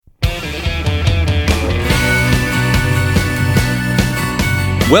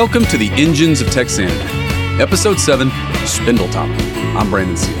Welcome to the Engines of Texanity, Episode 7, Spindletop. I'm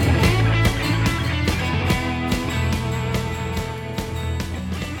Brandon Seal.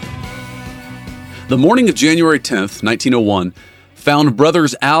 The morning of January 10th, 1901, found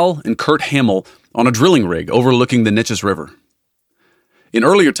brothers Al and Kurt Hamill on a drilling rig overlooking the Neches River. In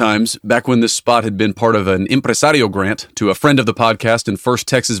earlier times, back when this spot had been part of an impresario grant to a friend of the podcast and first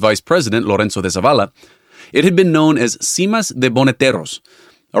Texas Vice President, Lorenzo de Zavala, it had been known as Cimas de Boneteros,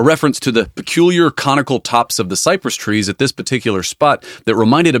 a reference to the peculiar conical tops of the cypress trees at this particular spot that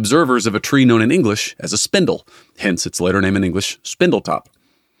reminded observers of a tree known in English as a spindle, hence its later name in English, Spindletop.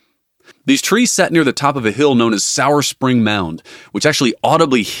 These trees sat near the top of a hill known as Sour Spring Mound, which actually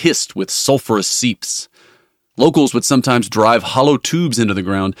audibly hissed with sulfurous seeps. Locals would sometimes drive hollow tubes into the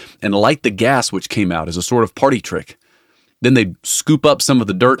ground and light the gas which came out as a sort of party trick. Then they'd scoop up some of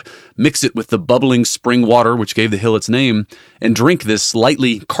the dirt, mix it with the bubbling spring water which gave the hill its name, and drink this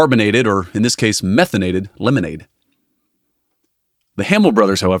lightly carbonated, or in this case methanated, lemonade. The Hamill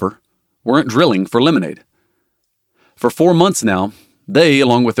brothers, however, weren't drilling for lemonade. For 4 months now, they,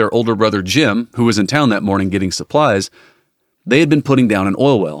 along with their older brother Jim, who was in town that morning getting supplies, they had been putting down an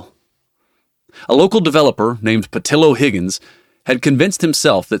oil well. A local developer named Patillo Higgins had convinced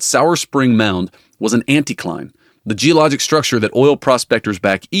himself that Sour Spring Mound was an anticline, the geologic structure that oil prospectors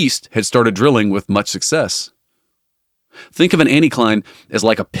back east had started drilling with much success. Think of an anticline as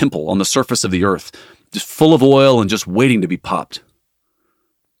like a pimple on the surface of the earth, just full of oil and just waiting to be popped.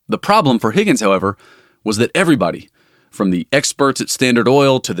 The problem for Higgins, however, was that everybody, from the experts at Standard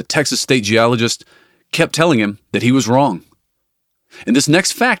Oil to the Texas state geologist, kept telling him that he was wrong. And this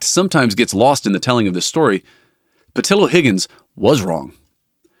next fact sometimes gets lost in the telling of this story. Patillo Higgins was wrong.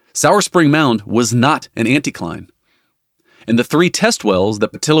 Sour Spring Mound was not an anticline. And the 3 test wells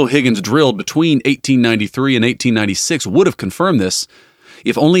that Patillo Higgins drilled between 1893 and 1896 would have confirmed this,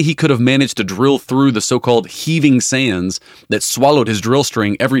 if only he could have managed to drill through the so-called heaving sands that swallowed his drill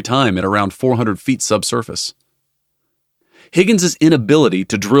string every time at around 400 feet subsurface. Higgins' inability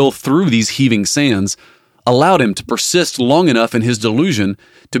to drill through these heaving sands allowed him to persist long enough in his delusion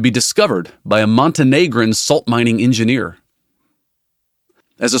to be discovered by a Montenegrin salt mining engineer.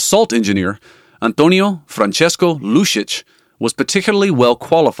 As a salt engineer, Antonio Francesco Lucic was particularly well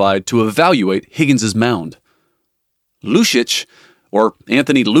qualified to evaluate Higgins' mound. Lucic, or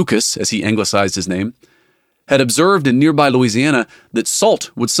Anthony Lucas as he anglicized his name, had observed in nearby Louisiana that salt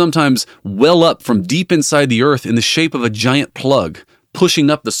would sometimes well up from deep inside the earth in the shape of a giant plug,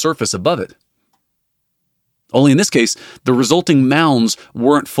 pushing up the surface above it. Only in this case, the resulting mounds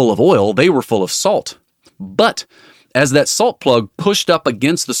weren't full of oil, they were full of salt. But as that salt plug pushed up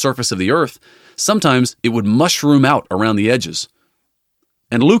against the surface of the earth, sometimes it would mushroom out around the edges.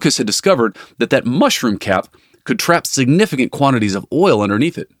 And Lucas had discovered that that mushroom cap could trap significant quantities of oil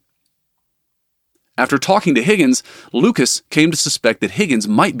underneath it. After talking to Higgins, Lucas came to suspect that Higgins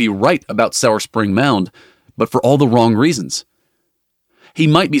might be right about Sour Spring Mound, but for all the wrong reasons. He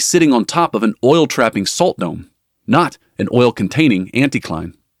might be sitting on top of an oil-trapping salt dome, not an oil-containing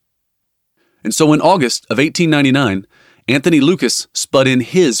anticline. And so in August of 1899, Anthony Lucas spud in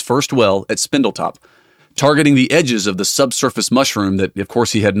his first well at Spindletop, targeting the edges of the subsurface mushroom that, of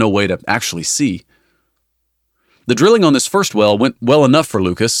course, he had no way to actually see. The drilling on this first well went well enough for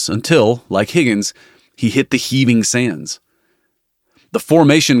Lucas until, like Higgins, he hit the heaving sands. The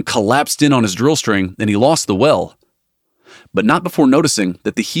formation collapsed in on his drill string and he lost the well, but not before noticing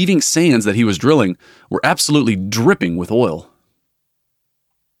that the heaving sands that he was drilling were absolutely dripping with oil.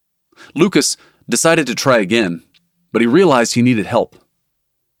 Lucas decided to try again, but he realized he needed help,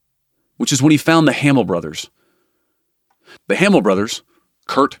 which is when he found the Hamill brothers. The Hamill brothers,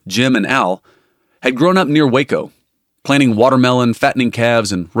 Kurt, Jim, and Al, had grown up near Waco, planting watermelon, fattening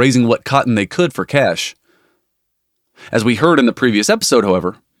calves, and raising what cotton they could for cash. As we heard in the previous episode,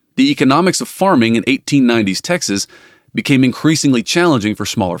 however, the economics of farming in 1890s Texas became increasingly challenging for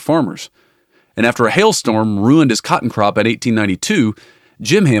smaller farmers, and after a hailstorm ruined his cotton crop in 1892,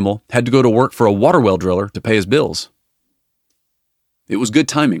 Jim Hamill had to go to work for a water well driller to pay his bills. It was good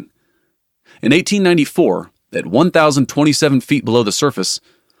timing. In 1894, at 1,027 feet below the surface,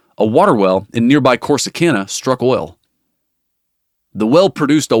 a water well in nearby Corsicana struck oil. The well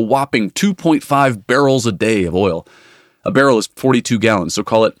produced a whopping 2.5 barrels a day of oil. A barrel is 42 gallons, so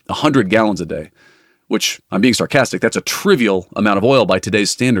call it 100 gallons a day, which, I'm being sarcastic, that's a trivial amount of oil by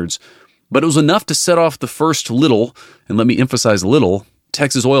today's standards, but it was enough to set off the first little, and let me emphasize little,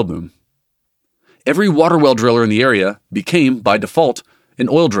 Texas oil boom. Every water well driller in the area became, by default, an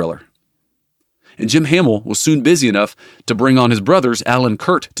oil driller. And Jim Hamill was soon busy enough to bring on his brothers, Al and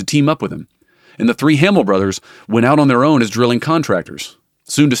Kurt, to team up with him. And the 3 Hamill brothers went out on their own as drilling contractors,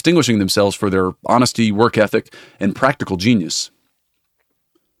 soon distinguishing themselves for their honesty, work ethic, and practical genius.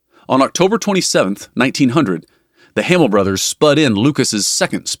 On October 27, 1900, the Hamel brothers spud in Lucas's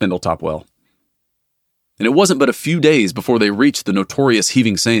second Spindletop well. And it wasn't but a few days before they reached the notorious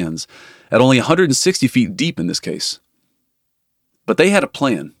heaving sands, at only 160 feet deep in this case. But they had a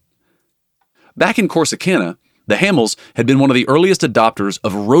plan. Back in Corsicana, the Hamels had been one of the earliest adopters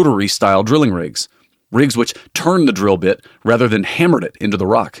of rotary-style drilling rigs which turned the drill bit rather than hammered it into the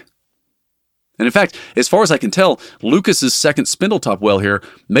rock. And in fact, as far as I can tell, Lucas's second Spindletop well here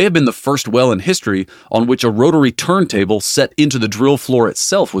may have been the first well in history on which a rotary turntable set into the drill floor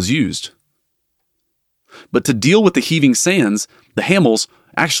itself was used. But to deal with the heaving sands, the Hamels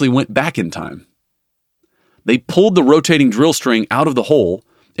actually went back in time. They pulled the rotating drill string out of the hole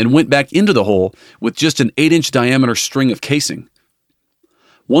and went back into the hole with just an 8-inch diameter string of casing.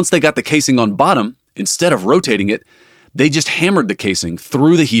 Once they got the casing on bottom, instead of rotating it, they just hammered the casing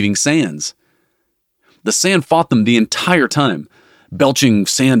through the heaving sands. The sand fought them the entire time, belching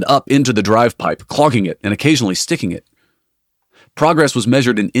sand up into the drive pipe, clogging it, and occasionally sticking it. Progress was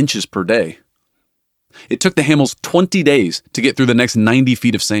measured in inches per day. It took the Hamels 20 days to get through the next 90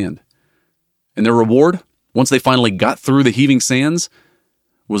 feet of sand. And their reward, once they finally got through the heaving sands,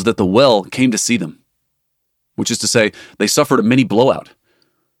 was that the well came to see them. Which is to say, they suffered a mini blowout.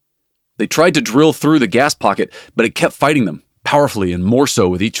 They tried to drill through the gas pocket, but it kept fighting them, powerfully and more so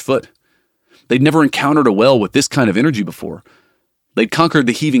with each foot. They'd never encountered a well with this kind of energy before. They'd conquered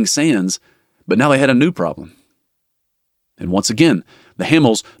the heaving sands, but now they had a new problem. And once again, the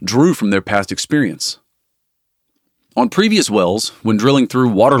Hamels drew from their past experience. On previous wells, when drilling through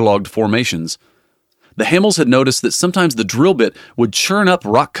waterlogged formations, the Hamels had noticed that sometimes the drill bit would churn up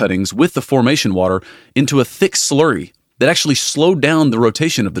rock cuttings with the formation water into a thick slurry that actually slowed down the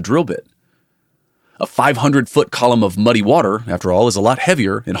rotation of the drill bit. A 500-foot column of muddy water, after all, is a lot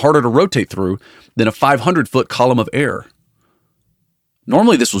heavier and harder to rotate through than a 500-foot column of air.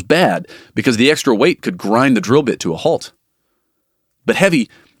 Normally this was bad because the extra weight could grind the drill bit to a halt. But heavy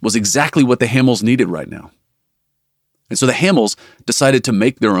was exactly what the Hamels needed right now. And so the Hamels decided to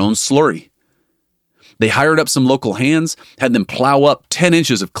make their own slurry. They hired up some local hands, had them plow up 10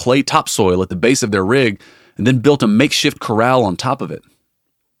 inches of clay topsoil at the base of their rig, and then built a makeshift corral on top of it.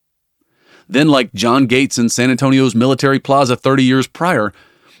 Then, like John Gates in San Antonio's Military Plaza 30 years prior,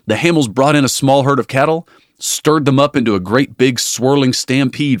 the Hamels brought in a small herd of cattle, stirred them up into a great big swirling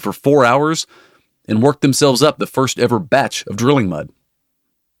stampede for 4 hours, and worked themselves up the first ever batch of drilling mud.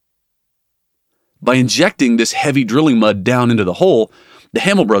 By injecting this heavy drilling mud down into the hole, the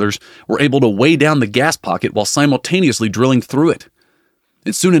Hamel brothers were able to weigh down the gas pocket while simultaneously drilling through it.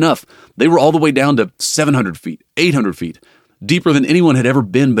 And soon enough, they were all the way down to 700 feet, 800 feet, deeper than anyone had ever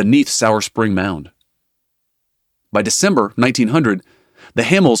been beneath Sour Spring Mound. By December 1900, the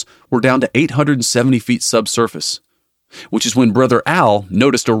Hamels were down to 870 feet subsurface, which is when Brother Al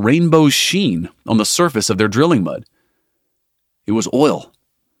noticed a rainbow sheen on the surface of their drilling mud. It was oil.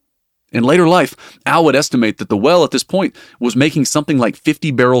 In later life, Al would estimate that the well at this point was making something like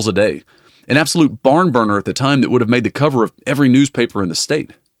 50 barrels a day, an absolute barn burner at the time that would have made the cover of every newspaper in the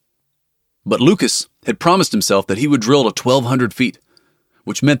state. But Lucas had promised himself that he would drill to 1,200 feet,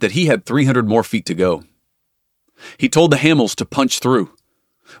 which meant that he had 300 more feet to go. He told the Hamels to punch through.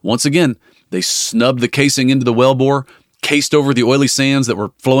 Once again, they snubbed the casing into the well bore, cased over the oily sands that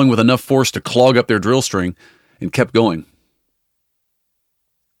were flowing with enough force to clog up their drill string, and kept going.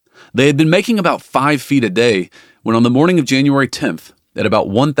 They had been making about 5 feet a day when on the morning of January 10th, at about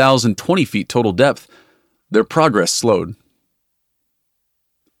 1,020 feet total depth, their progress slowed.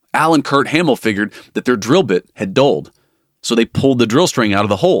 Al and Kurt Hamel figured that their drill bit had dulled, so they pulled the drill string out of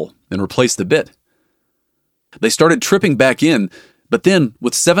the hole and replaced the bit. They started tripping back in, but then,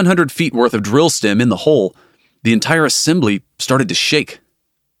 with 700 feet worth of drill stem in the hole, the entire assembly started to shake.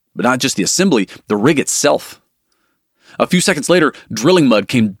 But not just the assembly, the rig itself. A few seconds later, drilling mud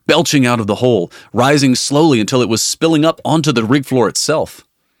came belching out of the hole, rising slowly until it was spilling up onto the rig floor itself.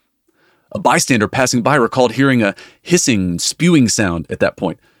 A bystander passing by recalled hearing a hissing, spewing sound at that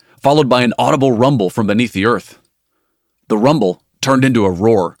point, followed by an audible rumble from beneath the earth. The rumble turned into a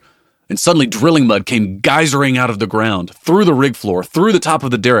roar, and suddenly drilling mud came geysering out of the ground, through the rig floor, through the top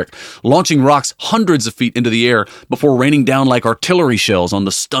of the derrick, launching rocks hundreds of feet into the air before raining down like artillery shells on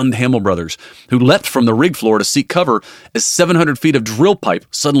the stunned Hamel brothers, who leapt from the rig floor to seek cover as 700 feet of drill pipe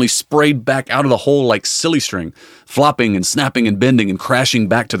suddenly sprayed back out of the hole like silly string, flopping and snapping and bending and crashing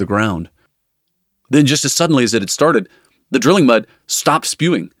back to the ground. Then, just as suddenly as it had started, the drilling mud stopped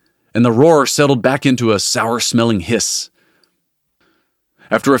spewing, and the roar settled back into a sour-smelling hiss.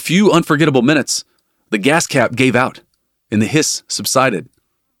 After a few unforgettable minutes, the gas cap gave out, and the hiss subsided,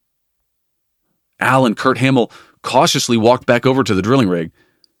 Al and Kurt Hamill cautiously walked back over to the drilling rig.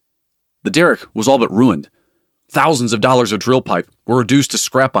 The derrick was all but ruined. Thousands of dollars of drill pipe were reduced to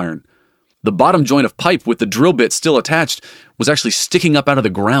scrap iron. The bottom joint of pipe with the drill bit still attached was actually sticking up out of the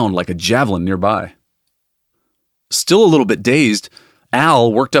ground like a javelin nearby. Still a little bit dazed,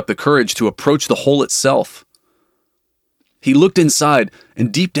 Al worked up the courage to approach the hole itself. He looked inside,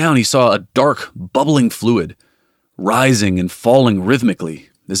 and deep down he saw a dark, bubbling fluid, rising and falling rhythmically,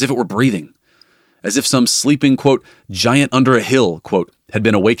 as if it were breathing, as if some sleeping, quote, giant under a hill, quote, had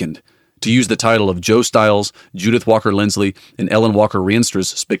been awakened, to use the title of Joe Stiles, Judith Walker Lindsley, and Ellen Walker Rienstra's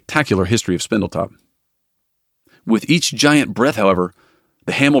spectacular history of Spindletop. With each giant breath, however,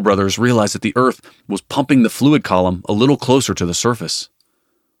 the Hamill brothers realized that the earth was pumping the fluid column a little closer to the surface.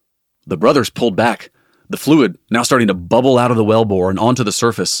 The brothers pulled back, the fluid now starting to bubble out of the wellbore and onto the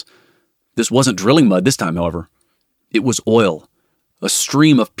surface. This wasn't drilling mud this time, however. It was oil, a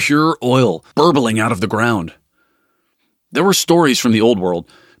stream of pure oil burbling out of the ground. There were stories from the old world,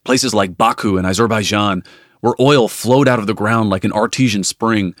 places like Baku in Azerbaijan, where oil flowed out of the ground like an artesian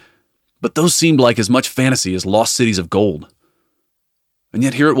spring, but those seemed like as much fantasy as lost cities of gold. And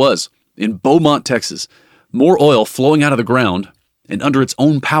yet here it was, in Beaumont, Texas, more oil flowing out of the ground, and under its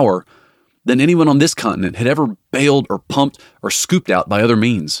own power, than anyone on this continent had ever baled or pumped or scooped out by other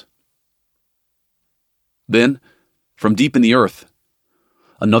means. Then, from deep in the earth,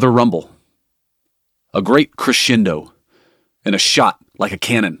 another rumble, a great crescendo, and a shot like a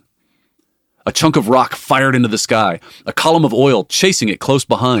cannon. A chunk of rock fired into the sky, a column of oil chasing it close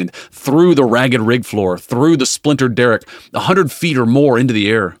behind, through the ragged rig floor, through the splintered derrick, 100 feet or more into the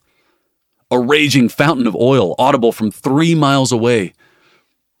air. A raging fountain of oil audible from 3 miles away.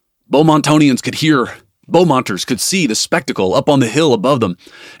 Beaumontonians could hear, Beaumonters could see the spectacle up on the hill above them,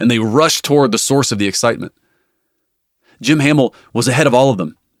 and they rushed toward the source of the excitement. Jim Hamill was ahead of all of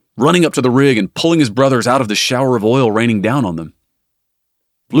them, running up to the rig and pulling his brothers out of the shower of oil raining down on them.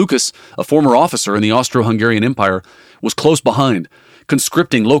 Lucas, a former officer in the Austro-Hungarian Empire, was close behind,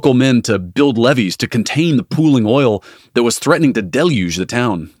 conscripting local men to build levees to contain the pooling oil that was threatening to deluge the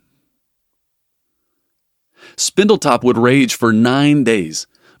town. Spindletop would rage for 9 days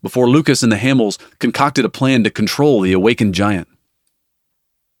before Lucas and the Hamills concocted a plan to control the awakened giant.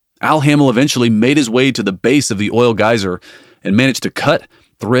 Al Hamill eventually made his way to the base of the oil geyser and managed to cut,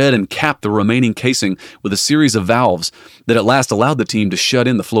 thread, and cap the remaining casing with a series of valves that at last allowed the team to shut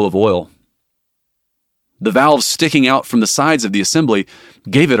in the flow of oil. The valves sticking out from the sides of the assembly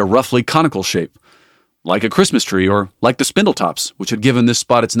gave it a roughly conical shape, like a Christmas tree or like the Spindletops, which had given this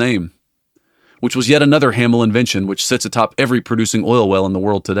spot its name, which was yet another Hamill invention which sits atop every producing oil well in the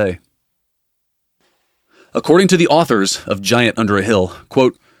world today. According to the authors of Giant Under a Hill,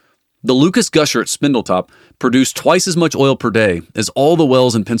 quote, the Lucas Gusher at Spindletop produced twice as much oil per day as all the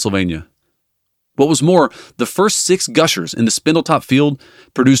wells in Pennsylvania. What was more, the first 6 gushers in the Spindletop field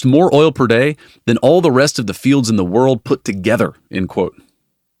produced more oil per day than all the rest of the fields in the world put together, end quote.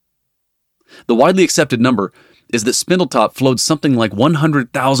 The widely accepted number is that Spindletop flowed something like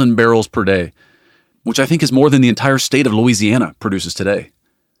 100,000 barrels per day, which I think is more than the entire state of Louisiana produces today.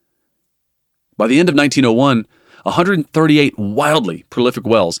 By the end of 1901, 138 wildly prolific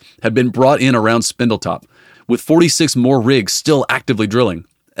wells had been brought in around Spindletop, with 46 more rigs still actively drilling,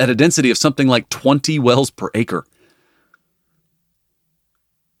 at a density of something like 20 wells per acre.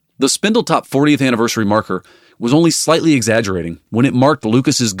 The Spindletop 40th anniversary marker was only slightly exaggerating when it marked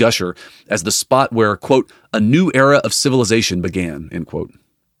Lucas's Gusher as the spot where, quote, a new era of civilization began, end quote.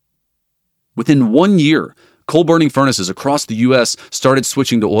 Within 1 year, coal-burning furnaces across the U.S. started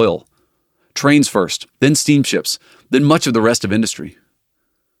switching to oil. Trains first, then steamships, then much of the rest of industry.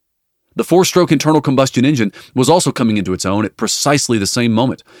 The 4-stroke internal combustion engine was also coming into its own at precisely the same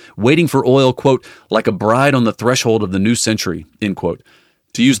moment, waiting for oil, quote, like a bride on the threshold of the new century, end quote,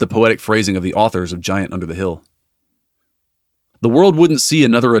 to use the poetic phrasing of the authors of Giant Under the Hill. The world wouldn't see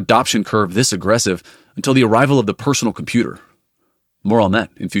another adoption curve this aggressive until the arrival of the personal computer. More on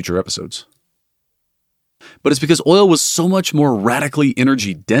that in future episodes. But it's because oil was so much more radically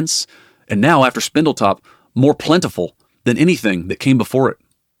energy dense, and now, after Spindletop, more plentiful than anything that came before it.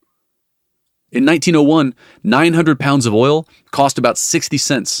 In 1901, 900 pounds of oil cost about 60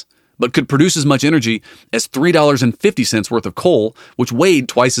 cents, but could produce as much energy as $3.50 worth of coal, which weighed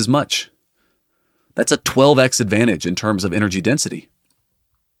twice as much. That's a 12x advantage in terms of energy density.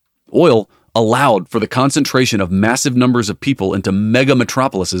 Oil allowed for the concentration of massive numbers of people into mega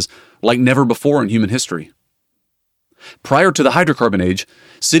metropolises like never before in human history. Prior to the hydrocarbon age,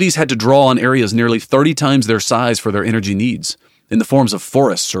 cities had to draw on areas nearly 30 times their size for their energy needs, in the forms of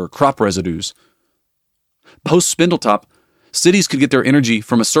forests or crop residues. Post-Spindletop, Cities could get their energy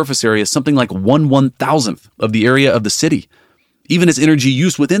from a surface area something like 1/1000th of the area of the city, even as energy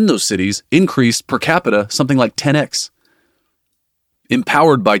use within those cities increased per capita something like 10x.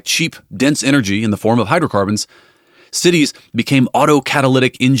 Empowered by cheap, dense energy in the form of hydrocarbons, cities became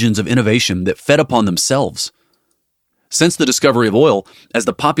autocatalytic engines of innovation that fed upon themselves. Since the discovery of oil, as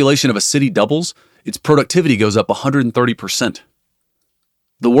the population of a city doubles, its productivity goes up 130%.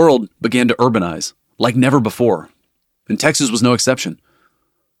 The world began to urbanize like never before, and Texas was no exception.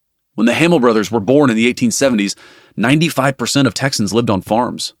 When the Hamill brothers were born in the 1870s, 95% of Texans lived on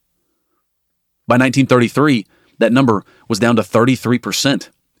farms. By 1933, that number was down to 33%,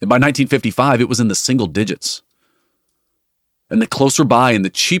 and by 1955, it was in the single digits. And the closer by and the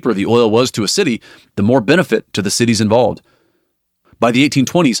cheaper the oil was to a city, the more benefit to the cities involved. By the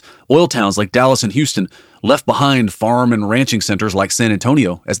 1820s, oil towns like Dallas and Houston left behind farm and ranching centers like San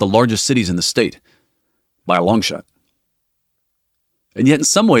Antonio as the largest cities in the state, by a long shot. And yet, in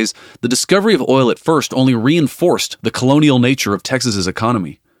some ways, the discovery of oil at first only reinforced the colonial nature of Texas's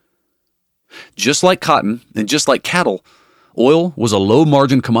economy. Just like cotton and just like cattle, oil was a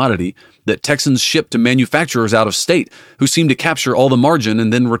low-margin commodity that Texans shipped to manufacturers out of state who seemed to capture all the margin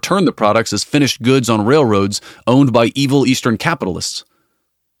and then return the products as finished goods on railroads owned by evil Eastern capitalists.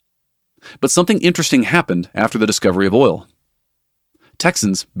 But something interesting happened after the discovery of oil.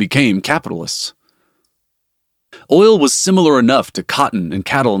 Texans became capitalists. Oil was similar enough to cotton and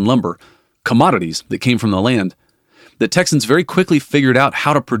cattle and lumber, commodities that came from the land, that Texans very quickly figured out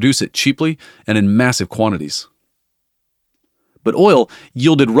how to produce it cheaply and in massive quantities. But oil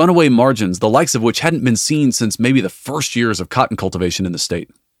yielded runaway margins, the likes of which hadn't been seen since maybe the first years of cotton cultivation in the state.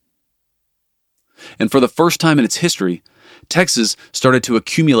 And for the first time in its history, Texas started to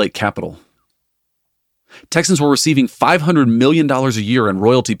accumulate capital. Texans were receiving $500 million a year in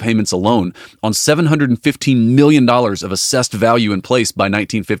royalty payments alone on $715 million of assessed value in place by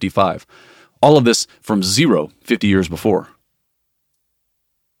 1955. All of this from zero 50 years before.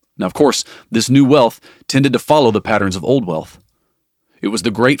 Now, of course, this new wealth tended to follow the patterns of old wealth. It was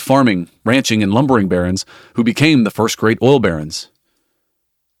the great farming, ranching, and lumbering barons who became the first great oil barons.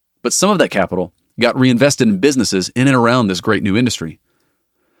 But some of that capital got reinvested in businesses in and around this great new industry.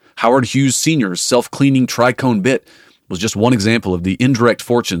 Howard Hughes Sr.'s self-cleaning tri-cone bit was just one example of the indirect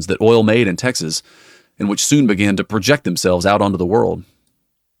fortunes that oil made in Texas, and which soon began to project themselves out onto the world.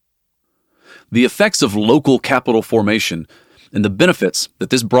 The effects of local capital formation and the benefits that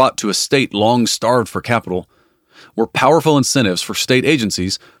this brought to a state long starved for capital were powerful incentives for state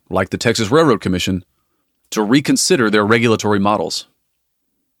agencies, like the Texas Railroad Commission, to reconsider their regulatory models.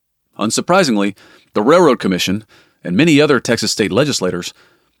 Unsurprisingly, the Railroad Commission and many other Texas state legislators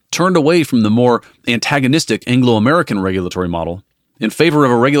turned away from the more antagonistic Anglo-American regulatory model in favor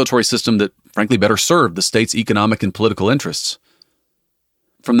of a regulatory system that frankly better served the state's economic and political interests.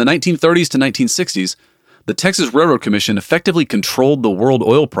 From the 1930s to 1960s, the Texas Railroad Commission effectively controlled the world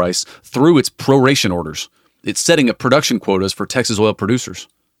oil price through its proration orders, its setting of production quotas for Texas oil producers.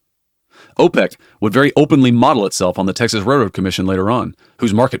 OPEC would very openly model itself on the Texas Railroad Commission later on,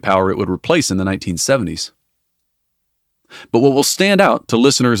 whose market power it would replace in the 1970s. But what will stand out to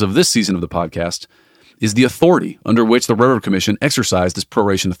listeners of this season of the podcast is the authority under which the Railroad Commission exercised this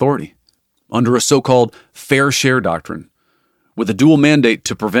proration authority, under a so-called fair share doctrine, with a dual mandate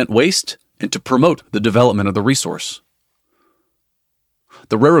to prevent waste and to promote the development of the resource.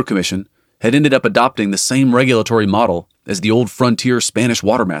 The Railroad Commission had ended up adopting the same regulatory model as the old frontier Spanish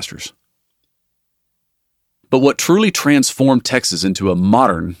watermasters. But what truly transformed Texas into a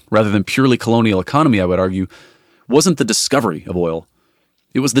modern, rather than purely colonial economy, I would argue, wasn't the discovery of oil.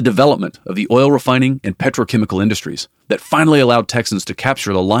 It was the development of the oil refining and petrochemical industries that finally allowed Texans to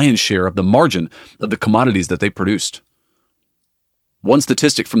capture the lion's share of the margin of the commodities that they produced. One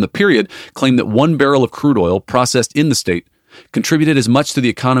statistic from the period claimed that 1 barrel of crude oil processed in the state contributed as much to the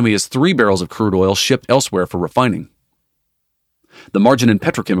economy as 3 barrels of crude oil shipped elsewhere for refining. The margin in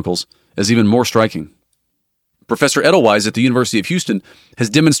petrochemicals is even more striking. Professor Edelweiss at the University of Houston has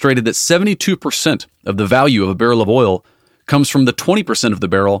demonstrated that 72% of the value of a barrel of oil comes from the 20% of the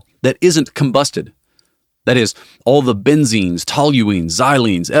barrel that isn't combusted. That is, all the benzenes, toluenes,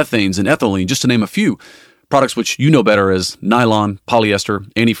 xylenes, ethanes, and ethylene, just to name a few, products which you know better as nylon,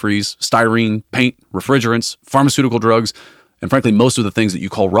 polyester, antifreeze, styrene, paint, refrigerants, pharmaceutical drugs, and frankly, most of the things that you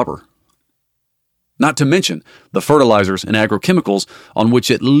call rubber. Not to mention the fertilizers and agrochemicals on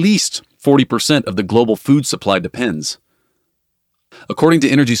which at least 40% of the global food supply depends. According to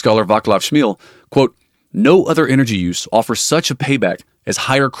energy scholar Vaclav Smil, quote, "No other energy use offers such a payback as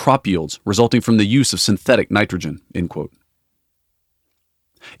higher crop yields resulting from the use of synthetic nitrogen," end quote.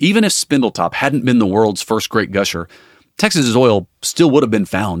 Even if Spindletop hadn't been the world's first great gusher, Texas's oil still would have been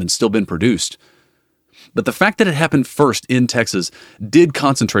found and still been produced. But the fact that it happened first in Texas did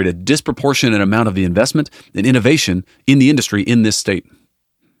concentrate a disproportionate amount of the investment and innovation in the industry in this state.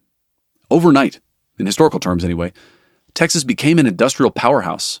 Overnight, in historical terms anyway, Texas became an industrial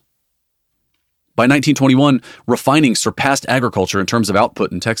powerhouse. By 1921, refining surpassed agriculture in terms of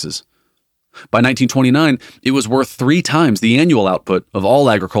output in Texas. By 1929, it was worth 3 times the annual output of all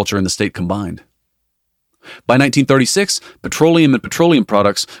agriculture in the state combined. By 1936, petroleum and petroleum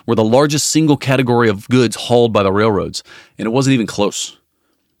products were the largest single category of goods hauled by the railroads, and it wasn't even close.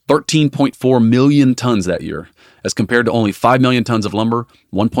 13.4 million tons that year, as compared to only 5 million tons of lumber,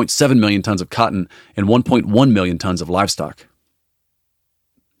 1.7 million tons of cotton, and 1.1 million tons of livestock.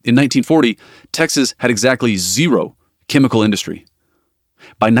 In 1940, Texas had exactly 0 chemical industry.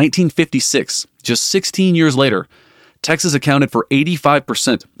 By 1956, just 16 years later, Texas accounted for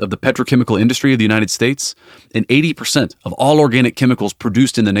 85% of the petrochemical industry of the United States and 80% of all organic chemicals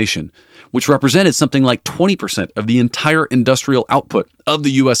produced in the nation, which represented something like 20% of the entire industrial output of the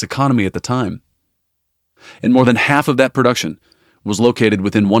U.S. economy at the time. And more than half of that production was located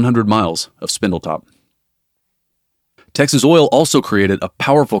within 100 miles of Spindletop. Texas oil also created a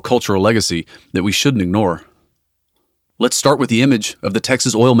powerful cultural legacy that we shouldn't ignore. Let's start with the image of the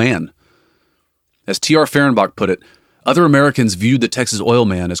Texas oil man. As T.R. Fehrenbach put it, other Americans viewed the Texas oil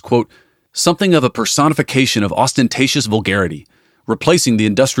man as, quote, something of a personification of ostentatious vulgarity, replacing the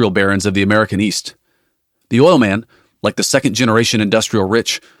industrial barons of the American East. The oil man, like the second-generation industrial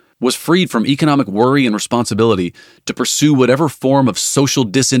rich, was freed from economic worry and responsibility to pursue whatever form of social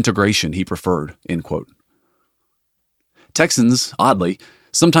disintegration he preferred, end quote. Texans, oddly,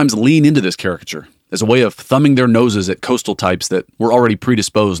 sometimes lean into this caricature as a way of thumbing their noses at coastal types that were already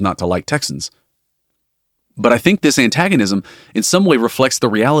predisposed not to like Texans. But I think this antagonism in some way reflects the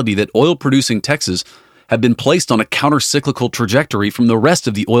reality that oil-producing Texas had been placed on a counter-cyclical trajectory from the rest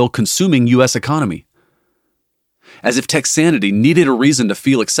of the oil-consuming U.S. economy. As if Texanity needed a reason to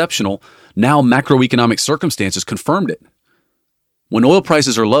feel exceptional, now macroeconomic circumstances confirmed it. When oil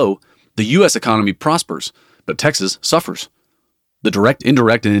prices are low, the U.S. economy prospers, but Texas suffers. The direct,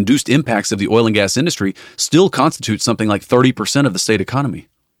 indirect, and induced impacts of the oil and gas industry still constitute something like 30% of the state economy.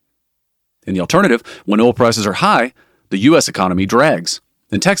 In the alternative, when oil prices are high, the U.S. economy drags.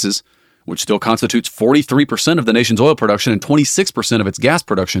 And Texas, which still constitutes 43% of the nation's oil production and 26% of its gas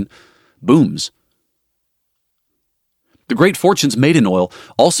production, booms. The great fortunes made in oil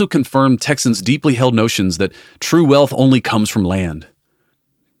also confirmed Texans' deeply held notions that true wealth only comes from land.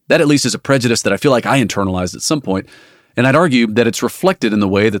 That at least is a prejudice that I feel like I internalized at some point, and I'd argue that it's reflected in the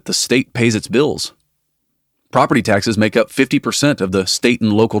way that the state pays its bills. Property taxes make up 50% of the state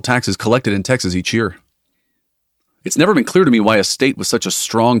and local taxes collected in Texas each year. It's never been clear to me why a state with such a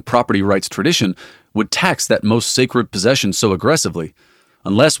strong property rights tradition would tax that most sacred possession so aggressively,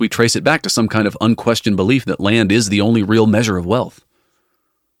 unless we trace it back to some kind of unquestioned belief that land is the only real measure of wealth.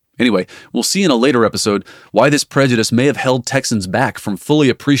 Anyway, we'll see in a later episode why this prejudice may have held Texans back from fully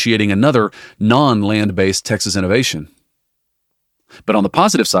appreciating another non-land-based Texas innovation. But on the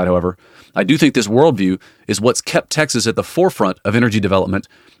positive side, however, I do think this worldview is what's kept Texas at the forefront of energy development,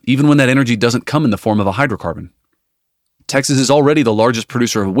 even when that energy doesn't come in the form of a hydrocarbon. Texas is already the largest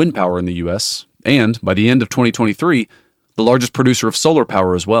producer of wind power in the U.S., and by the end of 2023, the largest producer of solar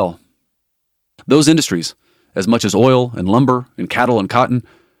power as well. Those industries, as much as oil and lumber and cattle and cotton,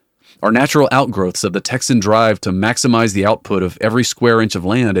 are natural outgrowths of the Texan drive to maximize the output of every square inch of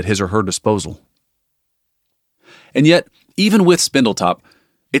land at his or her disposal. And yet, even with Spindletop,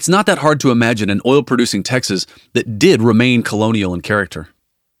 it's not that hard to imagine an oil-producing Texas that did remain colonial in character.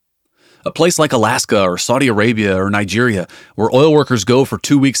 A place like Alaska or Saudi Arabia or Nigeria, where oil workers go for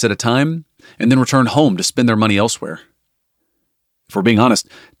 2 weeks at a time and then return home to spend their money elsewhere. If we're being honest,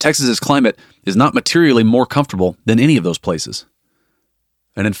 Texas's climate is not materially more comfortable than any of those places.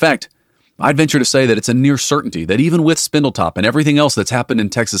 And in fact, I'd venture to say that it's a near certainty that even with Spindletop and everything else that's happened in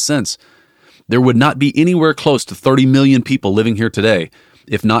Texas since, there would not be anywhere close to 30 million people living here today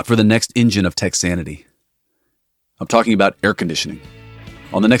if not for the next engine of Texanity. I'm talking about air conditioning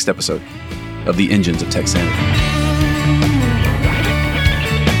on the next episode of The Engines of Texanity.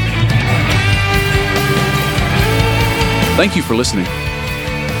 Thank you for listening.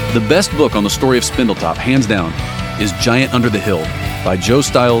 The best book on the story of Spindletop, hands down, is Giant Under the Hill by Joe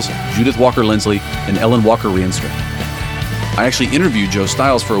Stiles, Judith Walker Lindsley, and Ellen Walker Rienska. I actually interviewed Joe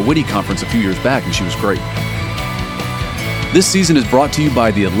Stiles for a Witty conference a few years back, and she was great. This season is brought to you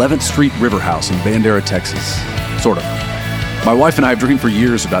by the 11th Street River House in Bandera, Texas. Sort of. My wife and I have dreamed for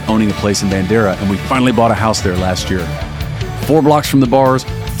years about owning a place in Bandera, and we finally bought a house there last year. 4 blocks from the bars,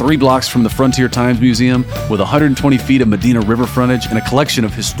 3 blocks from the Frontier Times Museum, with 120 feet of Medina River frontage and a collection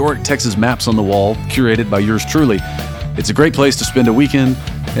of historic Texas maps on the wall, curated by yours truly. It's a great place to spend a weekend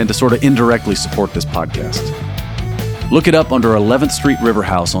and to sort of indirectly support this podcast. Look it up under 11th Street River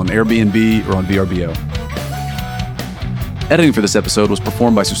House on Airbnb or on VRBO. Editing for this episode was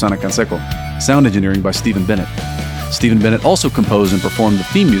performed by Susana Canseco. Sound engineering by Stephen Bennett. Stephen Bennett also composed and performed the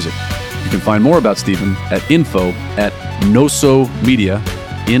theme music. You can find more about Stephen at info@nosomedia,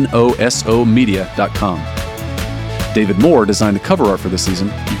 nosomedia.com. David Moore designed the cover art for this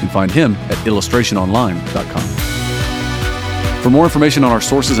season. You can find him at illustrationonline.com. For more information on our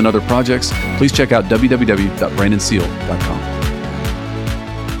sources and other projects, please check out www.brainandseal.com.